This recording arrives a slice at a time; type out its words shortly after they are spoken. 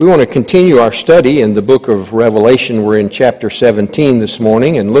We want to continue our study in the book of Revelation. We're in chapter 17 this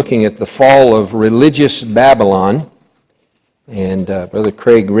morning and looking at the fall of religious Babylon. And Brother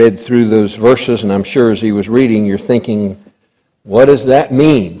Craig read through those verses, and I'm sure as he was reading, you're thinking, what does that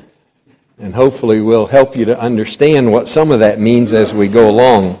mean? And hopefully we'll help you to understand what some of that means as we go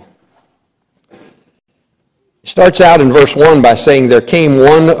along. It starts out in verse 1 by saying, "There came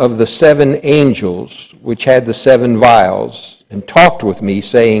one of the seven angels which had the seven vials, and talked with me,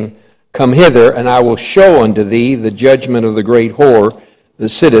 saying, Come hither, and I will show unto thee the judgment of the great whore that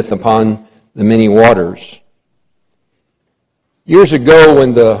sitteth upon the many waters." Years ago,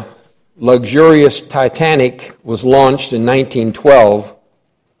 when the luxurious Titanic was launched in 1912,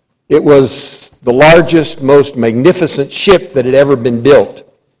 it was the largest, most magnificent ship that had ever been built.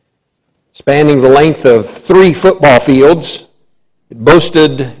 Spanning the length of 3 football fields, it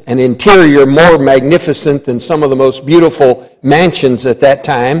boasted an interior more magnificent than some of the most beautiful mansions at that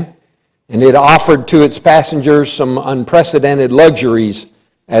time, and it offered to its passengers some unprecedented luxuries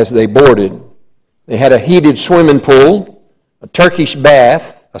as they boarded. They had a heated swimming pool, a Turkish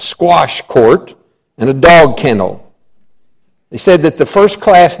bath, a squash court, and a dog kennel. They said that the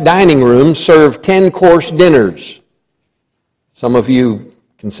first-class dining room served 10-course dinners. Some of you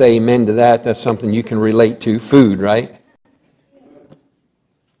can say amen to that. That's something you can relate to. Food, right?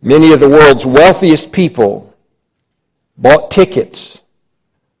 Many of the world's wealthiest people bought tickets.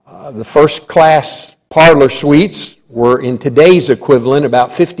 The first-class parlor suites were, in today's equivalent, about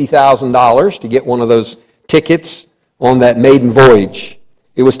 $50,000 to get one of those tickets on that maiden voyage.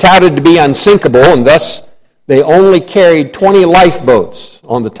 It was touted to be unsinkable, and thus they only carried 20 lifeboats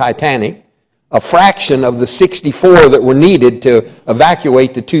on the Titanic, a fraction of the 64 that were needed to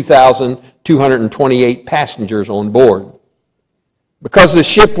evacuate the 2,228 passengers on board. Because the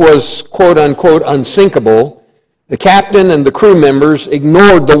ship was, quote-unquote, unsinkable, the captain and the crew members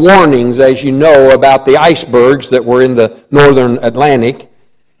ignored the warnings, as you know, about the icebergs that were in the northern Atlantic,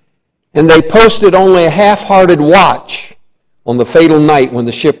 and they posted only a half-hearted watch on the fatal night when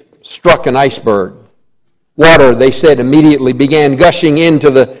the ship struck an iceberg. Water, they said, immediately began gushing into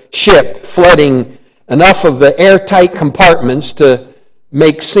the ship, flooding enough of the airtight compartments to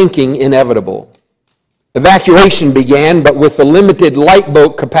make sinking inevitable. Evacuation began, but with the limited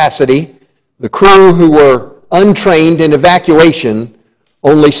lifeboat capacity, the crew who were untrained in evacuation,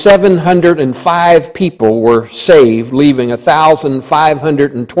 only 705 people were saved, leaving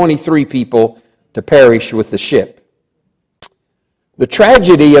 1,523 people to perish with the ship. The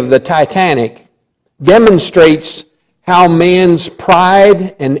tragedy of the Titanic demonstrates how man's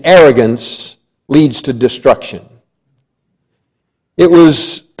pride and arrogance leads to destruction. It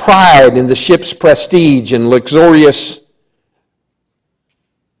was pride in the ship's prestige and luxurious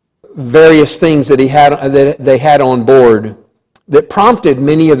various things that they had on board that prompted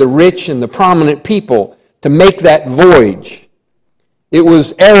many of the rich and the prominent people to make that voyage. It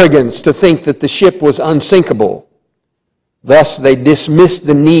was arrogance to think that the ship was unsinkable. Thus, they dismissed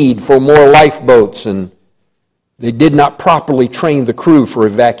the need for more lifeboats, and they did not properly train the crew for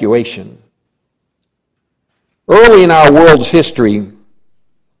evacuation. Early in our world's history,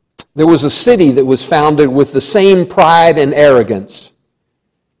 there was a city that was founded with the same pride and arrogance,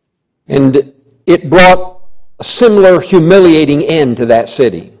 and it brought a similar humiliating end to that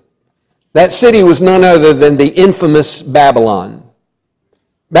city. That city was none other than the infamous Babylon.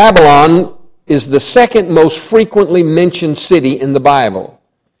 Babylon is the second most frequently mentioned city in the Bible.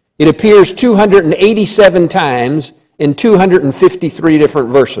 It appears 287 times in 253 different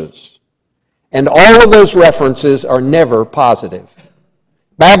verses. And all of those references are never positive.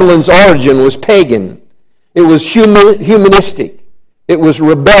 Babylon's origin was pagan. It was humanistic. It was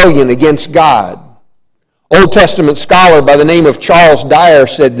rebellion against God. Old Testament scholar by the name of Charles Dyer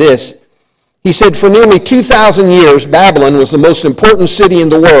said this. He said, "For nearly 2,000 years, Babylon was the most important city in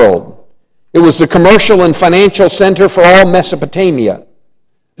the world. It was the commercial and financial center for all Mesopotamia.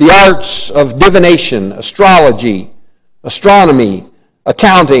 The arts of divination, astrology, astronomy,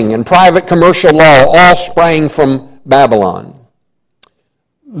 accounting, and private commercial law all sprang from Babylon."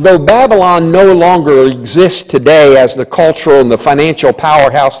 Though Babylon no longer exists today as the cultural and the financial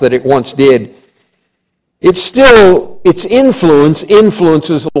powerhouse that it once did, its influence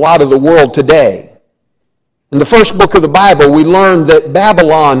influences a lot of the world today. In the first book of the Bible, we learned that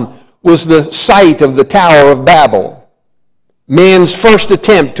Babylon was the site of the Tower of Babel, man's first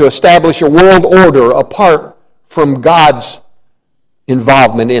attempt to establish a world order apart from God's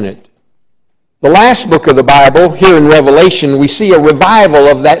involvement in it. The last book of the Bible, here in Revelation, we see a revival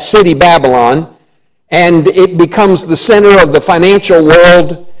of that city Babylon, and it becomes the center of the financial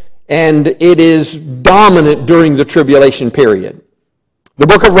world, and it is dominant during the tribulation period. The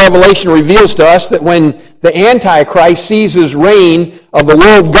book of Revelation reveals to us that when the Antichrist seizes reign of the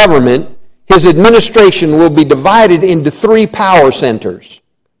world government, his administration will be divided into three power centers.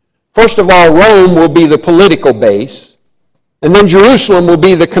 First of all, Rome will be the political base, and then Jerusalem will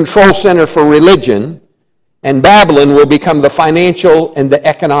be the control center for religion, and Babylon will become the financial and the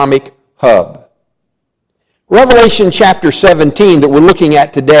economic hub. Revelation chapter 17 that we're looking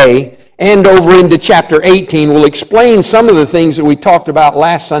at today and over into chapter 18 will explain some of the things that we talked about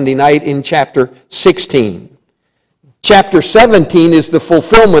last Sunday night in chapter 16. Chapter 17 is the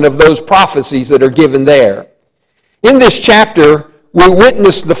fulfillment of those prophecies that are given there. In this chapter, we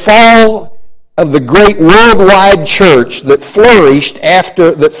witness the fall of the great worldwide church that flourishes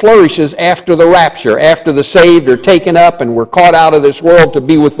after the rapture, after the saved are taken up and we're caught out of this world to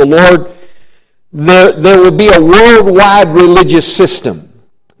be with the Lord. There will be a worldwide religious system.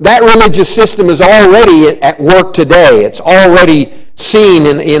 That religious system is already at work today. It's already seen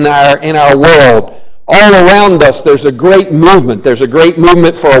in our world. All around us, there's a great movement. There's a great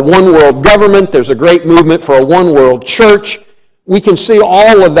movement for a one-world government. There's a great movement for a one-world church. We can see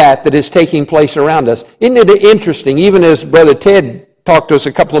all of that is taking place around us. Isn't it interesting, even as Brother Ted talked to us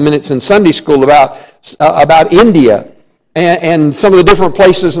a couple of minutes in Sunday school about India and some of the different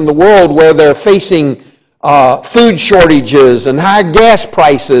places in the world where they're facing food shortages and high gas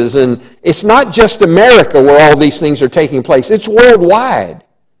prices, and it's not just America where all these things are taking place. It's worldwide.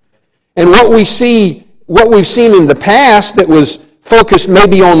 And what we've seen in the past that was focused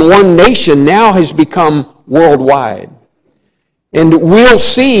maybe on one nation now has become worldwide. And we'll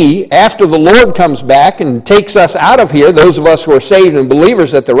see after the Lord comes back and takes us out of here, those of us who are saved and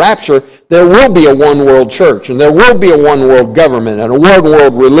believers at the rapture, there will be a one-world church, and there will be a one-world government, and a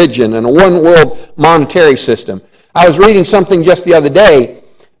one-world religion, and a one-world monetary system. I was reading something just the other day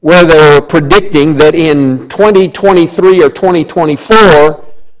where they were predicting that in 2023 or 2024,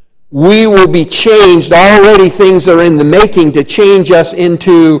 we will be changed. Already things are in the making to change us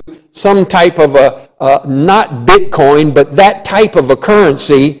into some type of not Bitcoin, but that type of a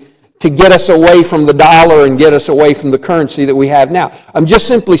currency to get us away from the dollar and get us away from the currency that we have now. I'm just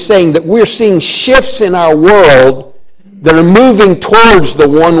simply saying that we're seeing shifts in our world that are moving towards the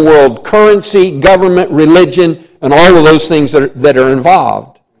one world currency, government, religion, and all of those things that are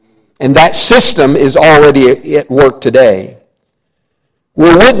involved. And that system is already at work today.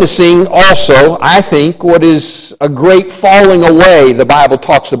 We're witnessing also, I think, what is a great falling away the Bible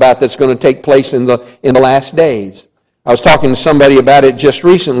talks about that's going to take place in the last days. I was talking to somebody about it just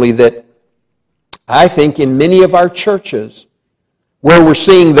recently that I think in many of our churches where we're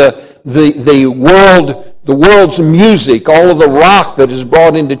seeing the world's music, all of the rock that is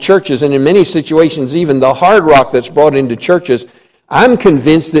brought into churches, and in many situations even the hard rock that's brought into churches, I'm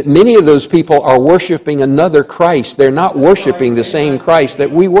convinced that many of those people are worshiping another Christ. They're not worshiping the same Christ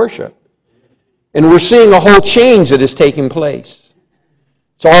that we worship. And we're seeing a whole change that is taking place.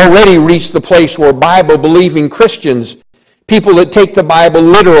 It's already reached the place where Bible-believing Christians, people that take the Bible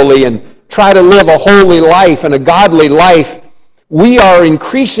literally and try to live a holy life and a godly life, we are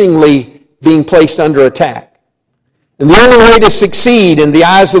increasingly being placed under attack. And the only way to succeed in the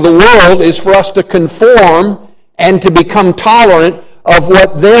eyes of the world is for us to conform and to become tolerant of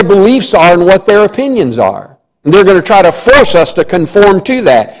what their beliefs are and what their opinions are. And they're going to try to force us to conform to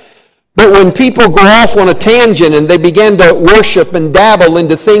that. But when people go off on a tangent and they begin to worship and dabble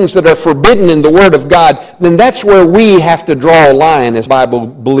into things that are forbidden in the Word of God, then that's where we have to draw a line as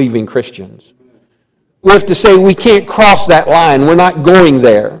Bible-believing Christians. We have to say we can't cross that line. We're not going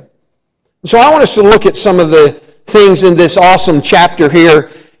there. So I want us to look at some of the things in this awesome chapter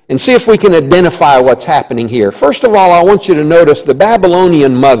here and see if we can identify what's happening here. First of all, I want you to notice the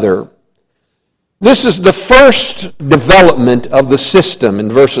Babylonian mother. This is the first development of the system in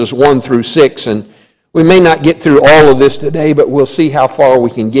verses 1 through 6, and we may not get through all of this today, but we'll see how far we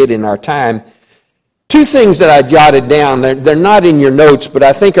can get in our time. Two things that I jotted down, they're not in your notes, but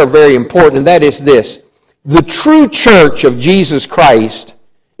I think are very important, and that is this. The true church of Jesus Christ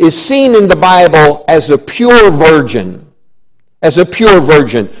is seen in the Bible as a pure virgin. As a pure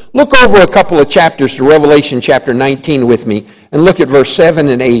virgin. Look over a couple of chapters to Revelation chapter 19 with me and look at verse 7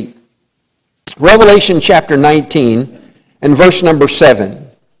 and 8. Revelation chapter 19 and verse number 7.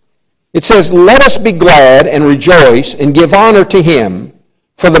 It says, "Let us be glad and rejoice and give honor to him,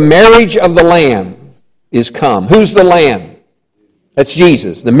 for the marriage of the Lamb is come." Who's the Lamb? That's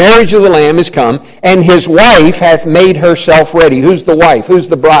Jesus. The marriage of the Lamb is come, and his wife hath made herself ready. Who's the wife? Who's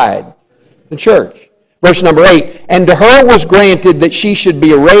the bride? The church. Verse number 8, "And to her was granted that she should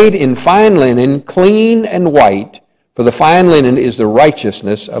be arrayed in fine linen, clean and white, for the fine linen is the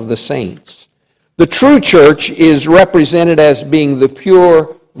righteousness of the saints." The true church is represented as being the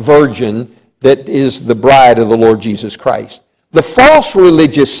pure virgin that is the bride of the Lord Jesus Christ. The false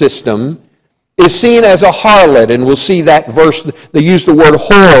religious system is seen as a harlot, and we'll see that verse. They use the word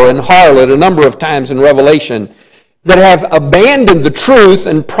whore and harlot a number of times in Revelation, that have abandoned the truth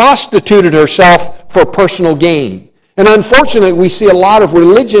and prostituted herself for personal gain. And unfortunately, we see a lot of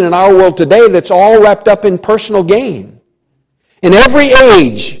religion in our world today that's all wrapped up in personal gain. In every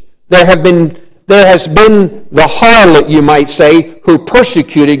age, there has been the harlot, you might say, who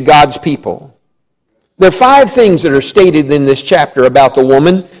persecuted God's people. There are 5 things that are stated in this chapter about the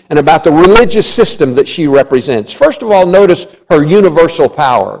woman and about the religious system that she represents. First of all, notice her universal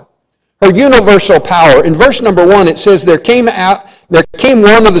power. Her universal power. In verse number 1, it says, There came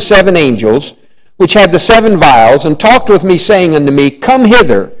one of the 7 angels, which had the 7 vials, and talked with me, saying unto me, Come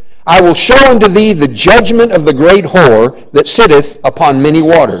hither, I will show unto thee the judgment of the great whore that sitteth upon many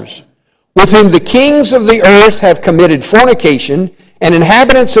waters, with whom the kings of the earth have committed fornication, and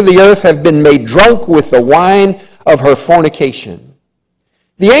inhabitants of the earth have been made drunk with the wine of her fornication.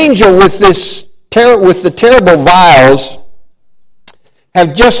 The angel with the terrible vials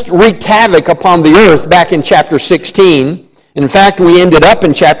have just wreaked havoc upon the earth back in chapter 16. In fact, we ended up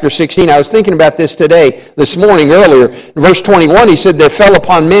in chapter 16. I was thinking about this this morning earlier. In verse 21, he said, There fell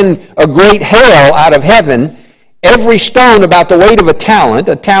upon men a great hail out of heaven, every stone about the weight of a talent.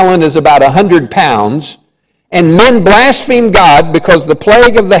 A talent is about 100 pounds. And men blasphemed God because the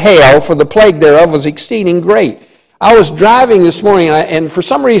plague of the hail, for the plague thereof was exceeding great. I was driving this morning, and for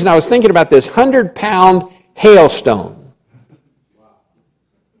some reason I was thinking about this 100-pound hailstone.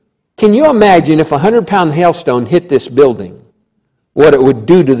 Can you imagine if a 100-pound hailstone hit this building, what it would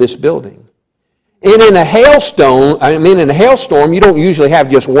do to this building? And in a hailstorm, you don't usually have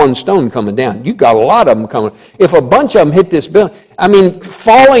just one stone coming down. You got a lot of them coming. If a bunch of them hit this building,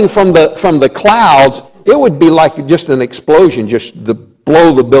 falling from the clouds, it would be like just an explosion, just to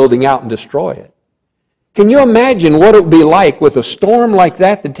blow the building out and destroy it. Can you imagine what it would be like with a storm like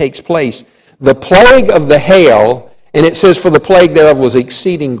that takes place? The plague of the hail, and it says, For the plague thereof was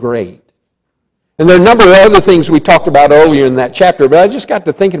exceeding great. And there are a number of other things we talked about earlier in that chapter, but I just got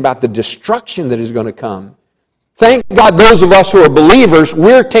to thinking about the destruction that is going to come. Thank God those of us who are believers,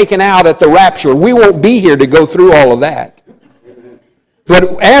 we're taken out at the rapture. We won't be here to go through all of that.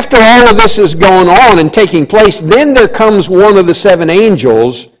 But after all of this is going on and taking place, then there comes one of the 7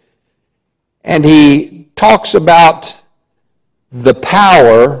 angels, and he talks about the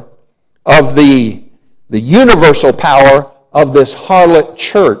power of the universal power of this harlot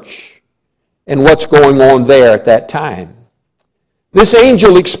church and what's going on there at that time. This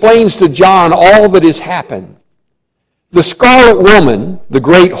angel explains to John all that has happened. The scarlet woman, the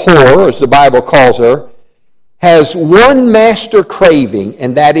great whore, as the Bible calls her, has one master craving,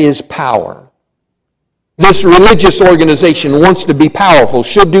 and that is power. This religious organization wants to be powerful,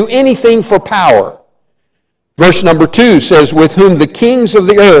 should do anything for power. Verse number 2 says, With whom the kings of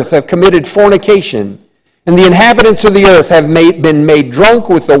the earth have committed fornication, and the inhabitants of the earth have been made drunk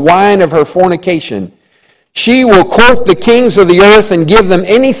with the wine of her fornication. She will court the kings of the earth and give them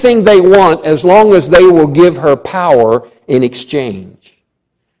anything they want as long as they will give her power in exchange.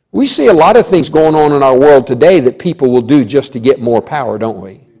 We see a lot of things going on in our world today that people will do just to get more power, don't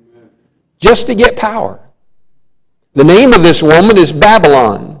we? Just to get power. The name of this woman is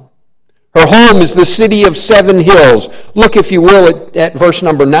Babylon. Her home is the city of 7 hills. Look, if you will, at verse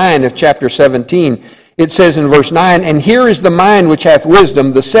number 9 of chapter 17. It says in verse 9, And here is the mind which hath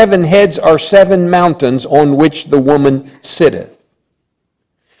wisdom. The 7 heads are 7 mountains on which the woman sitteth.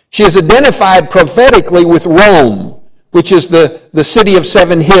 She is identified prophetically with Rome, which is the city of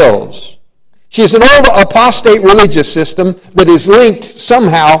 7 hills. She is an old apostate religious system that is linked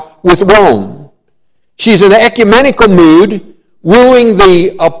somehow with Rome. She's in an ecumenical mood, wooing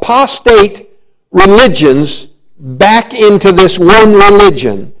the apostate religions back into this one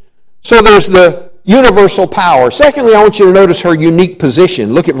religion. So there's the universal power. Secondly, I want you to notice her unique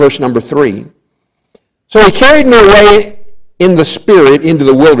position. Look at verse number 3. So he carried me away in the spirit into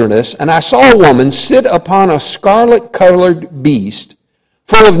the wilderness, and I saw a woman sit upon a scarlet-colored beast,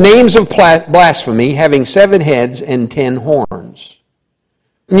 full of names of blasphemy, having 7 heads and 10 horns.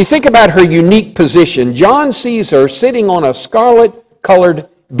 When you think about her unique position, John sees her sitting on a scarlet-colored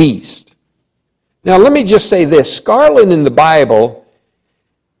beast. Now, let me just say this. Scarlet in the Bible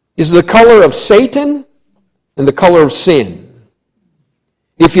is the color of Satan and the color of sin.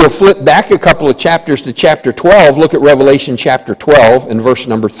 If you'll flip back a couple of chapters to chapter 12, look at Revelation chapter 12 and verse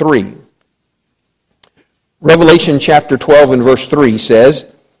number 3. Revelation chapter 12 and verse 3 says,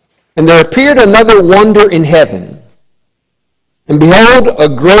 And there appeared another wonder in heaven, and behold, a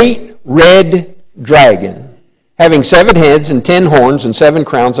great red dragon, having 7 heads and 10 horns and 7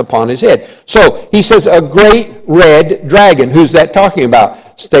 crowns upon his head. So he says a great red dragon. Who's that talking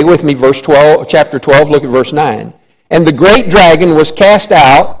about? Stay with me, verse 12, chapter 12, look at verse 9. And the great dragon was cast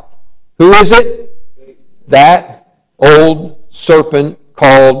out. Who is it? That old serpent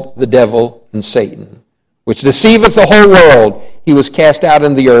called the devil and Satan, which deceiveth the whole world. He was cast out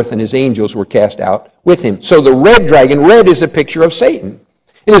in the earth, and his angels were cast out with him. So the red dragon, red is a picture of Satan.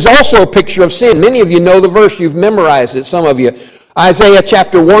 It is also a picture of sin. Many of you know the verse. You've memorized it, some of you. Isaiah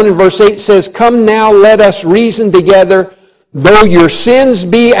chapter 1 and verse 8 says, Come now, let us reason together. Though your sins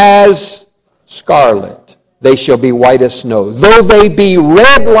be as scarlet, they shall be white as snow. Though they be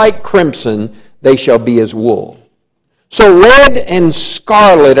red like crimson, they shall be as wool. So red and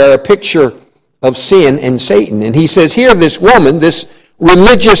scarlet are a picture of sin and Satan. And he says here, this woman, this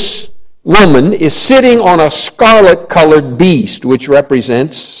religious woman, is sitting on a scarlet-colored beast, which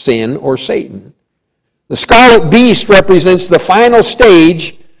represents sin or Satan. The scarlet beast represents the final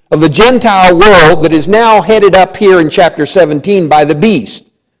stage of the Gentile world that is now headed up here in chapter 17 by the beast.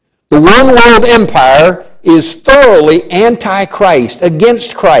 The one-world empire is thoroughly anti-Christ,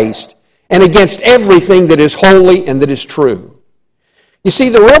 against Christ, and against everything that is holy and that is true. You see,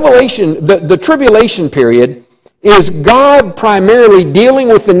 the tribulation period is God primarily dealing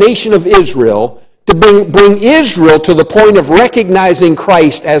with the nation of Israel to bring Israel to the point of recognizing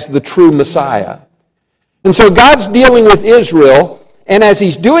Christ as the true Messiah. And so God's dealing with Israel, and as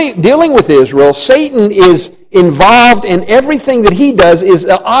he's dealing with Israel, Satan is involved in everything that he does is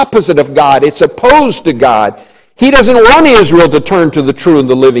the opposite of God. It's opposed to God. He doesn't want Israel to turn to the true and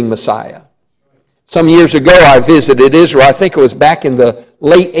the living Messiah. Some years ago, I visited Israel. I think it was back in the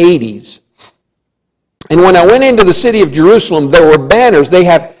late 80s. And when I went into the city of Jerusalem, there were banners. They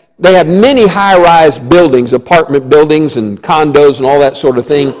have many high-rise buildings, apartment buildings and condos and all that sort of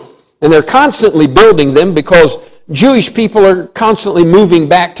thing. And they're constantly building them because Jewish people are constantly moving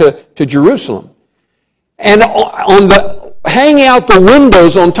back to Jerusalem. And hanging out the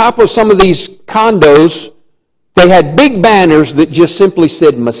windows on top of some of these condos, they had big banners that just simply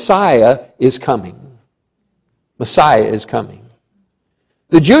said, Messiah is coming. Messiah is coming.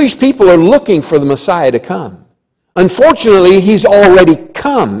 The Jewish people are looking for the Messiah to come. Unfortunately, he's already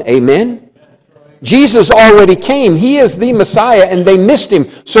come. Amen? Jesus already came. He is the Messiah, and they missed him.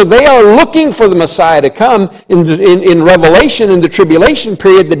 So they are looking for the Messiah to come. In Revelation, in the tribulation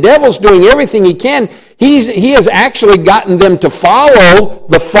period, the devil's doing everything he can. He has actually gotten them to follow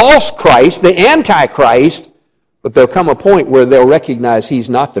the false Christ, the Antichrist, but there'll come a point where they'll recognize he's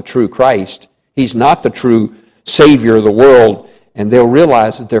not the true Christ. He's not the true Savior of the world, and they'll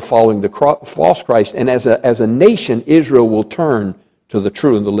realize that they're following the false Christ. And as a nation, Israel will turn to the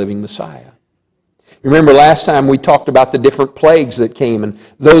true and the living Messiah. You remember last time we talked about the different plagues that came, and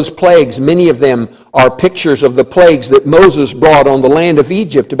those plagues, many of them are pictures of the plagues that Moses brought on the land of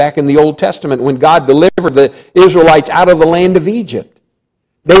Egypt back in the Old Testament when God delivered the Israelites out of the land of Egypt.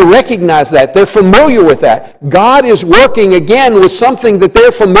 They recognize that. They're familiar with that. God is working again with something that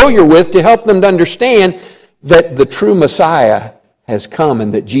they're familiar with to help them to understand that the true Messiah has come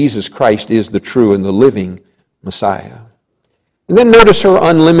and that Jesus Christ is the true and the living Messiah. And then notice her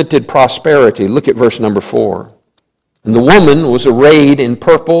unlimited prosperity. Look at verse number 4. And the woman was arrayed in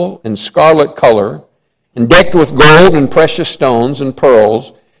purple and scarlet color, and decked with gold and precious stones and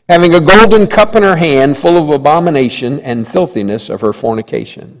pearls, having a golden cup in her hand full of abomination and filthiness of her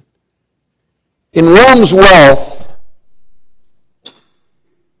fornication. In Rome's wealth,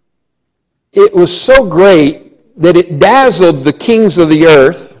 it was so great that it dazzled the kings of the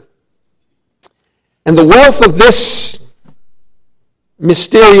earth, and the wealth of this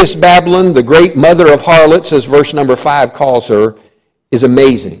mysterious Babylon, the great mother of harlots, as verse number 5 calls her, is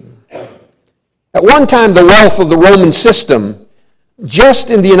amazing. At one time, the wealth of the Roman system,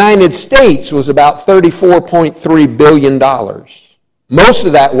 just in the United States, was about $34.3 billion. Most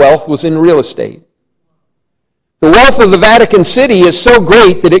of that wealth was in real estate. The wealth of the Vatican City is so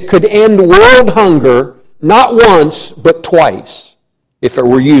great that it could end world hunger not once, but twice, if it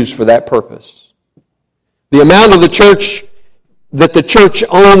were used for that purpose. The amount of the church that the church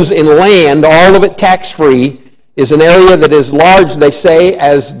owns in land, all of it tax-free, is an area that is large, they say,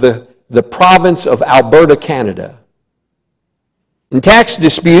 as the province of Alberta, Canada. In tax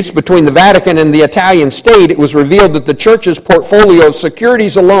disputes between the Vatican and the Italian state, it was revealed that the church's portfolio of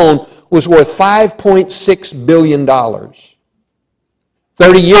securities alone was worth $5.6 billion.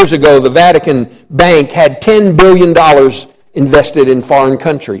 30 years ago, the Vatican Bank had $10 billion invested in foreign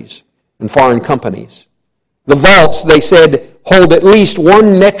countries and foreign companies. The vaults, they said, hold at least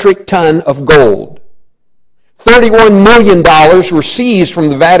 1 metric ton of gold. $31 million were seized from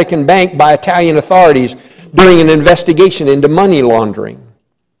the Vatican Bank by Italian authorities during an investigation into money laundering.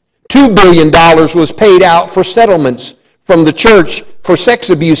 $2 billion was paid out for settlements from the church for sex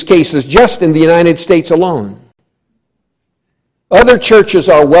abuse cases just in the United States alone. Other churches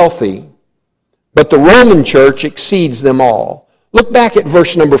are wealthy, but the Roman church exceeds them all. Look back at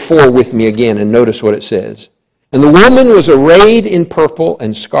verse number 4 with me again and notice what it says. And the woman was arrayed in purple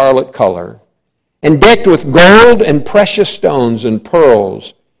and scarlet color, and decked with gold and precious stones and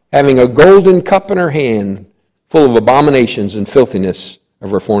pearls, having a golden cup in her hand, full of abominations and filthiness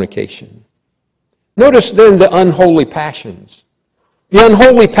of her fornication. Notice then the unholy passions. The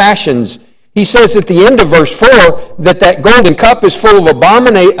unholy passions, he says at the end of verse 4 that golden cup is full of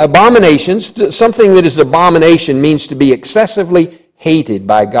abominations. Something that is abomination means to be excessively hated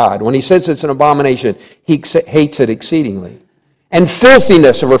by God. When he says it's an abomination, he hates it exceedingly. And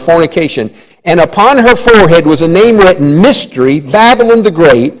filthiness of her fornication. And upon her forehead was a name written, Mystery, Babylon the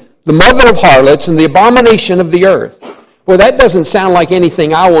Great, the mother of harlots, and the abomination of the earth. Well, that doesn't sound like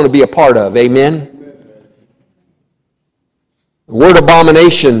anything I want to be a part of. Amen? The word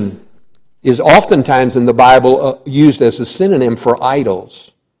abomination is oftentimes in the Bible used as a synonym for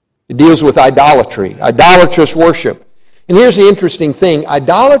idols. It deals with idolatry, idolatrous worship. And here's the interesting thing.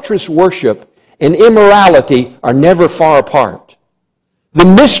 Idolatrous worship and immorality are never far apart. The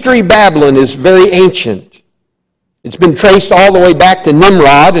Mystery Babylon is very ancient. It's been traced all the way back to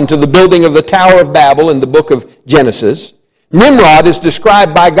Nimrod and to the building of the Tower of Babel in the book of Genesis. Nimrod is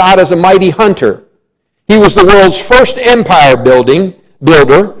described by God as a mighty hunter. He was the world's first empire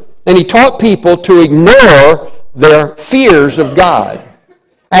builder, and he taught people to ignore their fears of God.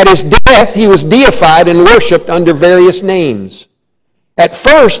 At his death, he was deified and worshipped under various names. At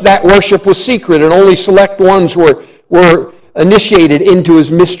first, that worship was secret, and only select ones were initiated into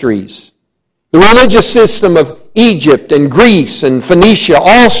his mysteries. The religious system of Egypt and Greece and Phoenicia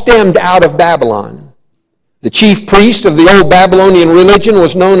all stemmed out of Babylon. The chief priest of the old Babylonian religion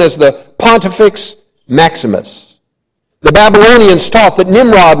was known as the Pontifex Maximus. The Babylonians taught that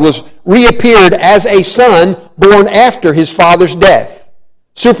Nimrod was reappeared as a son born after his father's death.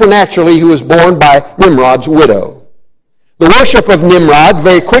 Supernaturally, he was born by Nimrod's widow. The worship of Nimrod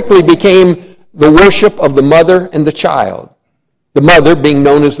very quickly became the worship of the mother and the child, the mother being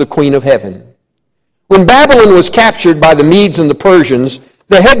known as the Queen of Heaven. When Babylon was captured by the Medes and the Persians,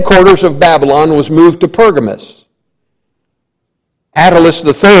 the headquarters of Babylon was moved to Pergamus. Attalus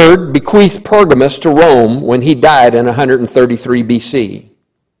III bequeathed Pergamus to Rome when he died in 133 BC.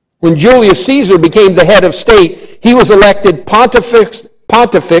 When Julius Caesar became the head of state, he was elected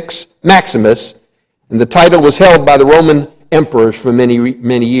Pontifex Maximus, and the title was held by the Roman emperors for many,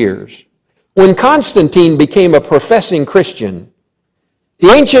 many years. When Constantine became a professing Christian,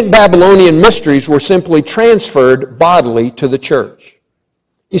 the ancient Babylonian mysteries were simply transferred bodily to the church.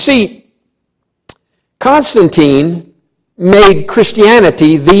 You see, Constantine made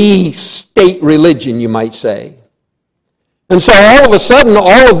Christianity the state religion, you might say. And so all of a sudden,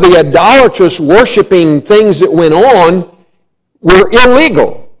 all of the idolatrous worshiping things that went on were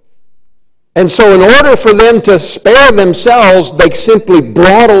illegal. And so in order for them to spare themselves, they simply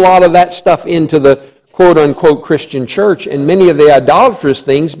brought a lot of that stuff into the quote-unquote Christian church, and many of the idolatrous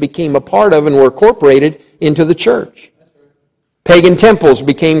things became a part of and were incorporated into the church. Pagan temples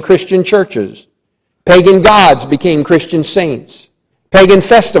became Christian churches. Pagan gods became Christian saints. Pagan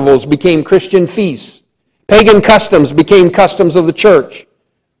festivals became Christian feasts. Pagan customs became customs of the church.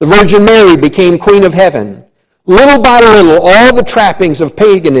 The Virgin Mary became Queen of Heaven. Little by little, all the trappings of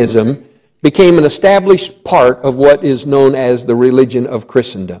paganism became an established part of what is known as the religion of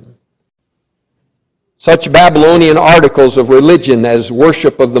Christendom. Such Babylonian articles of religion as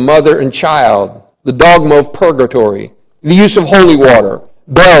worship of the mother and child, the dogma of purgatory, the use of holy water,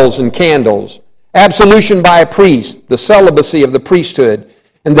 bells and candles, absolution by a priest, the celibacy of the priesthood,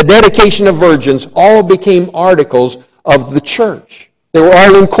 and the dedication of virgins all became articles of the church. They were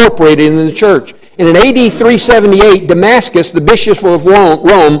all incorporated in the church. And in AD 378, Damascus, the bishop of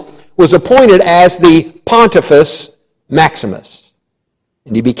Rome, was appointed as the Pontifex Maximus.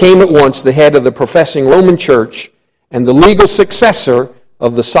 And he became at once the head of the professing Roman church and the legal successor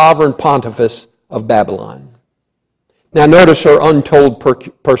of the sovereign pontifex of Babylon. Now notice her untold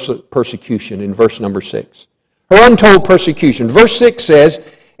persecution in verse number 6. Her untold persecution. Verse 6 says,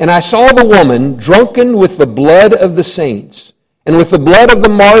 "And I saw the woman drunken with the blood of the saints and with the blood of the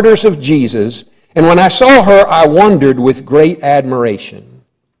martyrs of Jesus, and when I saw her, I wondered with great admiration."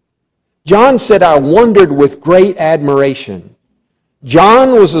 John said, "I wondered with great admiration."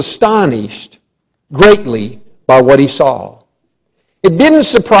 John was astonished greatly by what he saw. It didn't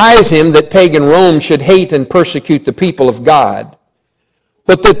surprise him that pagan Rome should hate and persecute the people of God.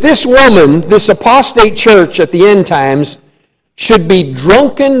 But that this woman, this apostate church at the end times, should be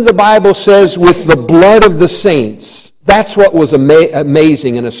drunken, the Bible says, with the blood of the saints. That's what was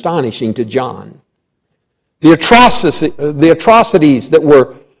amazing and astonishing to John. The atrocities that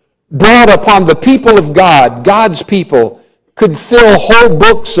were brought upon the people of God, God's people, could fill whole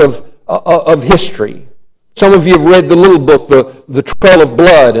books of history. Some of you have read the little book, The Trail of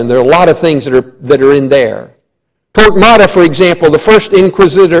Blood, and there are a lot of things that are in there. Torquemada, for example, the first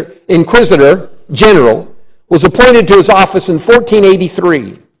inquisitor general, was appointed to his office in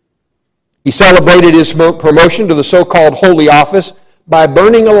 1483. He celebrated his promotion to the so-called Holy Office by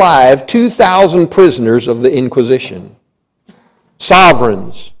burning alive 2,000 prisoners of the Inquisition.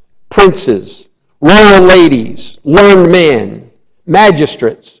 Sovereigns, princes, royal ladies, learned men,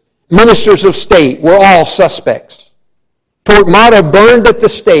 magistrates, ministers of state were all suspects. Torquemada burned at the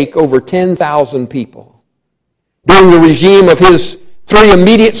stake over 10,000 people. During the regime of his three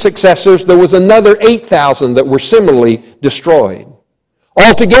immediate successors, there was another 8,000 that were similarly destroyed.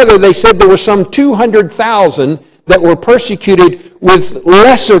 Altogether, they said there were some 200,000 that were persecuted with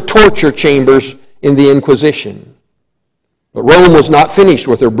lesser torture chambers in the Inquisition. But Rome was not finished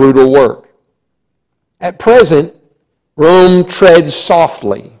with her brutal work. At present, Rome treads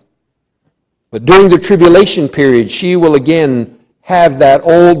softly. But during the tribulation period, she will again have that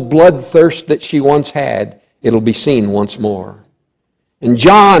old bloodthirst that she once had. It'll be seen once more. And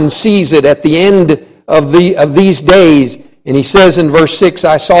John sees it at the end of these days, and he says in verse 6,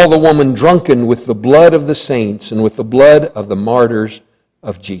 I saw the woman drunken with the blood of the saints and with the blood of the martyrs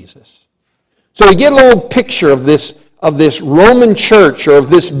of Jesus. So we get a little picture of this Roman church, or of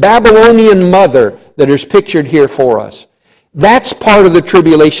this Babylonian mother that is pictured here for us. That's part of the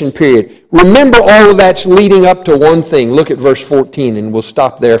tribulation period. Remember, all of that's leading up to one thing. Look at verse 14, and we'll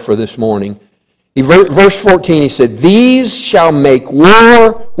stop there for this morning. Verse 14, he said, These shall make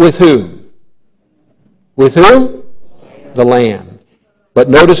war with whom? With whom? The Lamb. But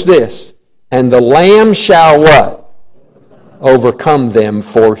notice this, and the Lamb shall what? Overcome them,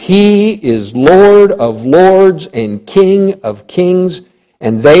 for he is Lord of lords and King of kings,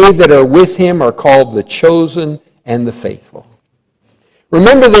 and they that are with him are called the chosen and the faithful.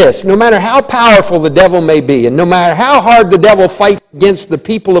 Remember this, no matter how powerful the devil may be, and no matter how hard the devil fights against the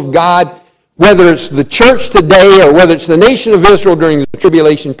people of God, whether it's the church today or whether it's the nation of Israel during the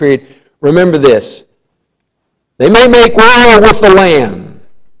tribulation period, remember this. They may make war with the Lamb,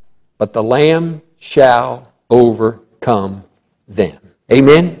 but the Lamb shall overcome them.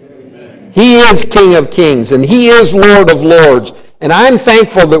 Amen? Amen? He is King of kings, and He is Lord of lords. And I'm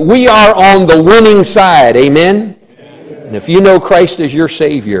thankful that we are on the winning side. Amen? Amen? And if you know Christ as your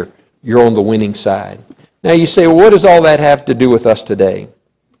Savior, you're on the winning side. Now you say, well, what does all that have to do with us today?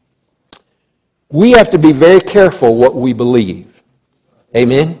 We have to be very careful what we believe.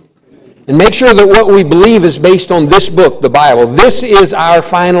 Amen? And make sure that what we believe is based on this book, the Bible. This is our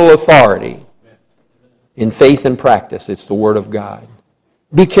final authority in faith and practice. It's the Word of God.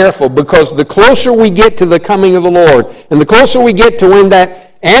 Be careful, because the closer we get to the coming of the Lord, and the closer we get to when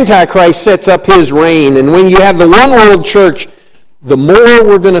that Antichrist sets up his reign, and when you have the one world church, the more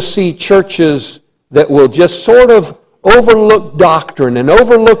we're going to see churches that will just sort of overlook doctrine and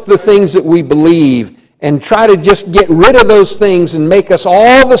overlook the things that we believe and try to just get rid of those things and make us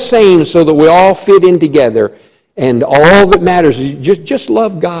all the same so that we all fit in together. And all that matters is just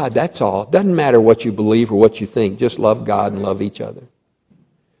love God, that's all. It doesn't matter what you believe or what you think. Just love God and love each other.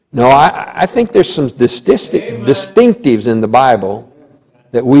 No, I think there's some distinctives in the Bible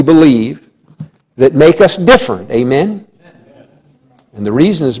that we believe that make us different. Amen? And the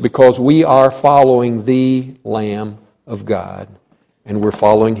reason is because we are following the Lamb of God, and we're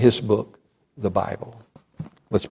following His book, the Bible.